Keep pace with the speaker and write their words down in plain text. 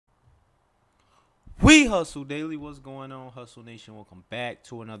We Hustle Daily. What's going on, Hustle Nation? Welcome back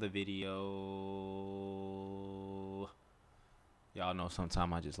to another video. Y'all know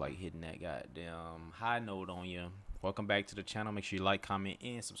sometimes I just like hitting that goddamn high note on you. Welcome back to the channel. Make sure you like, comment,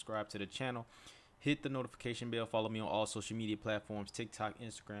 and subscribe to the channel. Hit the notification bell. Follow me on all social media platforms, TikTok,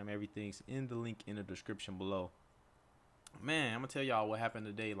 Instagram. Everything's in the link in the description below. Man, I'm gonna tell y'all what happened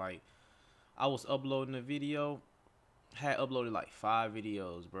today. Like, I was uploading a video. Had uploaded like 5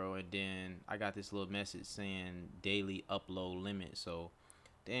 videos, bro, and then I got this little message saying daily upload limit. So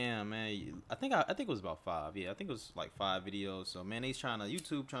damn, man, I think it was about 5. Yeah, I think it was like 5 videos. So man,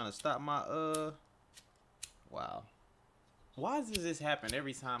 YouTube trying to stop my wow. Why does this happen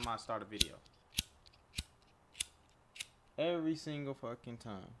every time I start a video? Every single fucking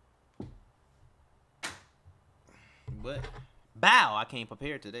time. But bow, I came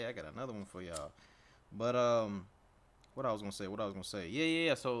prepared today. I got another one for y'all. But what I was gonna say.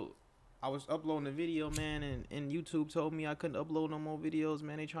 Yeah. So I was uploading a video, man, and YouTube told me I couldn't upload no more videos,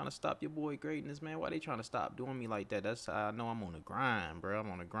 man. They trying to stop your boy greatness, man. Why they trying to stop doing me like that? That's how I know I'm on the grind, bro.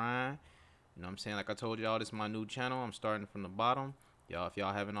 I'm on the grind. You know what I'm saying? Like I told y'all, this is my new channel. I'm starting from the bottom. Y'all, if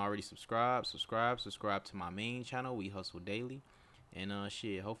y'all haven't already subscribe to my main channel, We Hustle Daily. And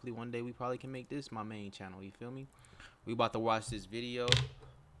shit, hopefully one day we probably can make this my main channel, you feel me? We about to watch this video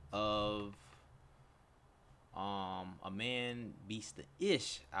of a man beats the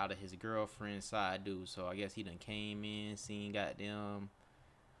ish out of his girlfriend's side dude. So I guess he done came in, seen goddamn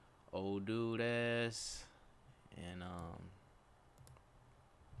old dude ass, and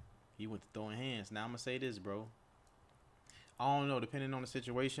he went to throwing hands. Now I'm gonna say this, bro. I don't know, depending on the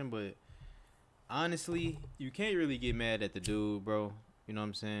situation, but honestly, you can't really get mad at the dude, bro. You know what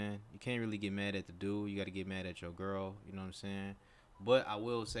I'm saying? You can't really get mad at the dude. You gotta get mad at your girl. You know what I'm saying? But I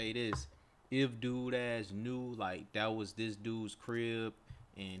will say this. If dude ass knew like that was this dude's crib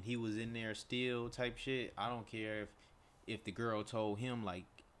and he was in there still type shit, I don't care if the girl told him like,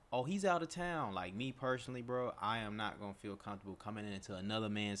 oh, he's out of town. Like me personally, bro, I am not gonna feel comfortable coming into another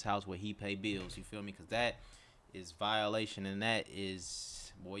man's house where he pay bills. You feel me? Because that is violation, and that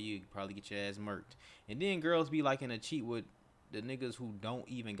is, boy, you probably get your ass murked. And then girls be liking to cheat with the niggas who don't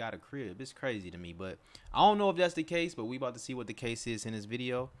even got a crib. It's crazy to me, but I don't know if that's the case, but we about to see what the case is in this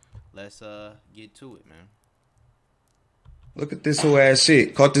video. Let's get to it, man. Look at this whole ass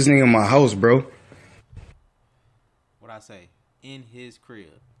shit. Caught this nigga in my house, bro. What I say? In his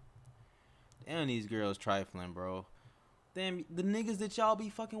crib. Damn, these girls trifling, bro. Damn, the niggas that y'all be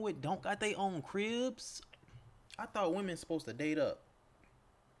fucking with don't got their own cribs. I thought women supposed to date up.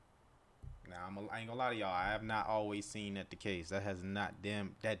 Now I ain't gonna lie to y'all. I have not always seen that the case.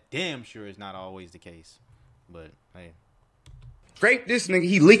 That damn sure is not always the case. But hey. Scrape this nigga.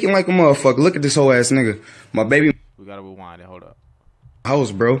 He leaking like a motherfucker. Look at this whole ass nigga. My baby. We gotta rewind it. Hold up.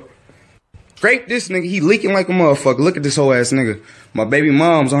 House, bro. Scrape this nigga. He leaking like a motherfucker. Look at this whole ass nigga. My baby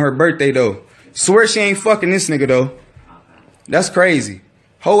mom's on her birthday though. Swear she ain't fucking this nigga though. That's crazy.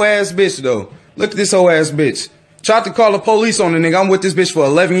 Whole ass bitch though. Look at this whole ass bitch. Tried to call the police on the nigga. I'm with this bitch for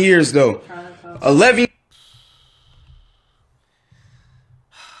 11 years though. 11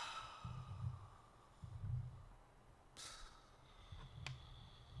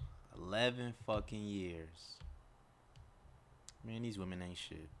 fucking years. Man, these women ain't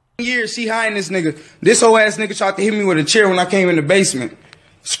shit. years she hiding this nigga. This whole ass nigga tried to hit me with a chair when I came in the basement.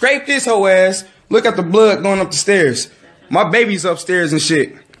 Scrape this whole ass. Look at the blood going up the stairs. My baby's upstairs and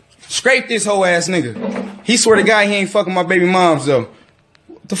shit. Scrape this whole ass nigga. He swear to God he ain't fucking my baby moms though.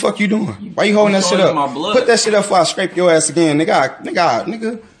 What the fuck you doing? Why you holding that shit up? Put that shit up before I scrape your ass again.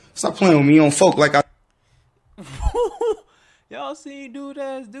 Nigga. Stop playing with me on folk like I. Y'all seen dude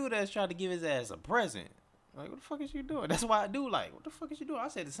that's trying to give his ass a present. Like, what the fuck is you doing? That's why I do like, what the fuck is you doing? I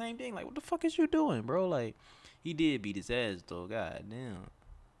said the same thing. Like, what the fuck is you doing, bro? Like, he did beat his ass though. God damn.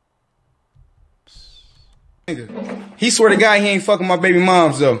 Nigga. He swear to God he ain't fucking my baby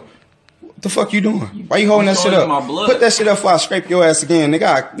moms though. What the fuck you doing? Why you holding that shit up? Put that shit up before I scrape your ass again.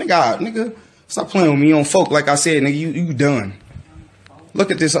 Nigga. Stop playing with me on folk like I said, nigga. You done.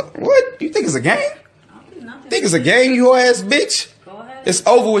 Look at this. What? You think it's a game? Think it's a game, you whole ass bitch? Go ahead. It's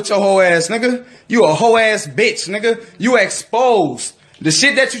over with your whole ass, nigga. You a whole ass bitch, nigga. You exposed. The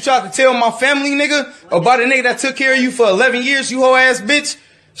shit that you tried to tell my family, nigga, about a nigga that took care of you for 11 years, you whole ass bitch,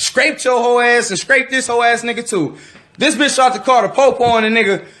 scraped your whole ass and scraped this whole ass nigga too. This bitch tried to call the popo on the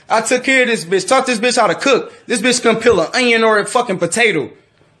nigga. I took care of this bitch. Taught this bitch how to cook. This bitch couldn't peel an onion or a fucking potato.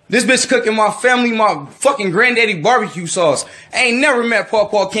 This bitch cooking my family, my fucking granddaddy barbecue sauce. I ain't never met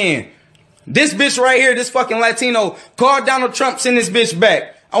Paw Can. This bitch right here, this fucking Latino, called Donald Trump, send this bitch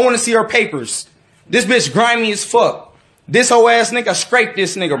back. I want to see her papers. This bitch grimy as fuck. This whole ass nigga, scrape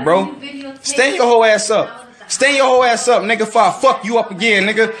this nigga, bro. Stand your whole ass up. Stand your whole ass up, nigga, before I fuck you up again,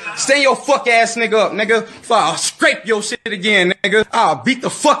 nigga. Stand your fuck ass nigga up, nigga, before I scrape your shit again, nigga. I'll beat the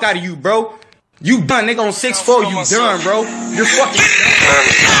fuck out of you, bro. You done, nigga, on 6'4", you done, bro. You're fucking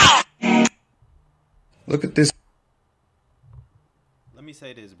done. Look at this. Let me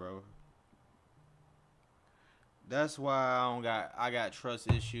say this, bro. That's why I got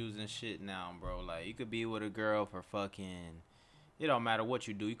trust issues and shit now, bro. Like, you could be with a girl for fucking, it don't matter what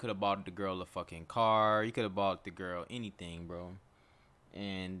you do. You could have bought the girl a fucking car. You could have bought the girl anything, bro.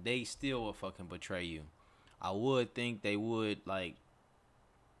 And they still will fucking betray you. I would think they would, like,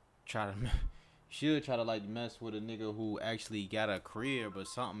 should try to, like, mess with a nigga who actually got a crib or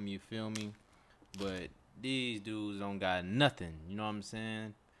something, you feel me? But these dudes don't got nothing, you know what I'm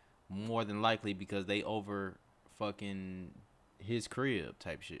saying? More than likely because they over fucking his crib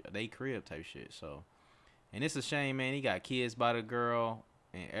type shit. They crib type shit, so. And it's a shame, man. He got kids by the girl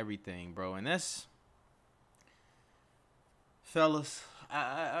and everything, bro. And that's, fellas,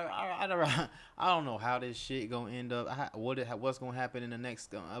 I don't know how this shit gonna end up. What's gonna happen in the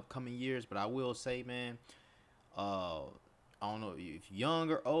next upcoming years? But I will say, man, I don't know if young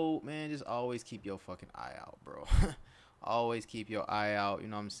or old, man. Just always keep your fucking eye out, bro. Always keep your eye out. You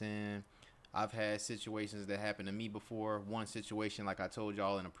know what I'm saying? I've had situations that happened to me before. One situation, like I told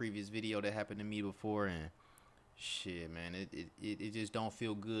y'all in a previous video, that happened to me before, and shit, man, it just don't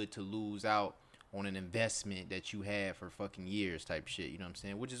feel good to lose out on an investment that you had for fucking years type shit, you know what I'm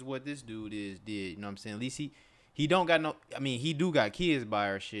saying? Which is what this dude did, you know what I'm saying? At least he don't got no, I mean, he do got kids by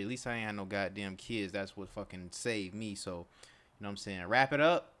her shit. At least I ain't had no goddamn kids. That's what fucking saved me. So, you know what I'm saying? Wrap it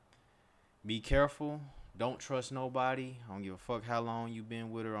up. Be careful. Don't trust nobody. I don't give a fuck how long you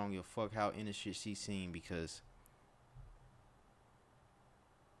been with her. I don't give a fuck how innocent she seemed, because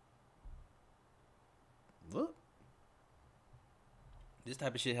look, this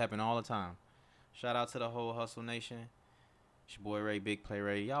type of shit happen all the time. Shout out to the whole Hustle Nation. It's your boy Ray, Big Play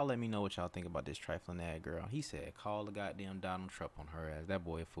Ray. Y'all let me know what y'all think about this trifling ass girl. He said, call the goddamn Donald Trump on her ass. That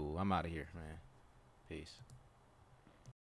boy a fool. I'm out of here, man. Peace.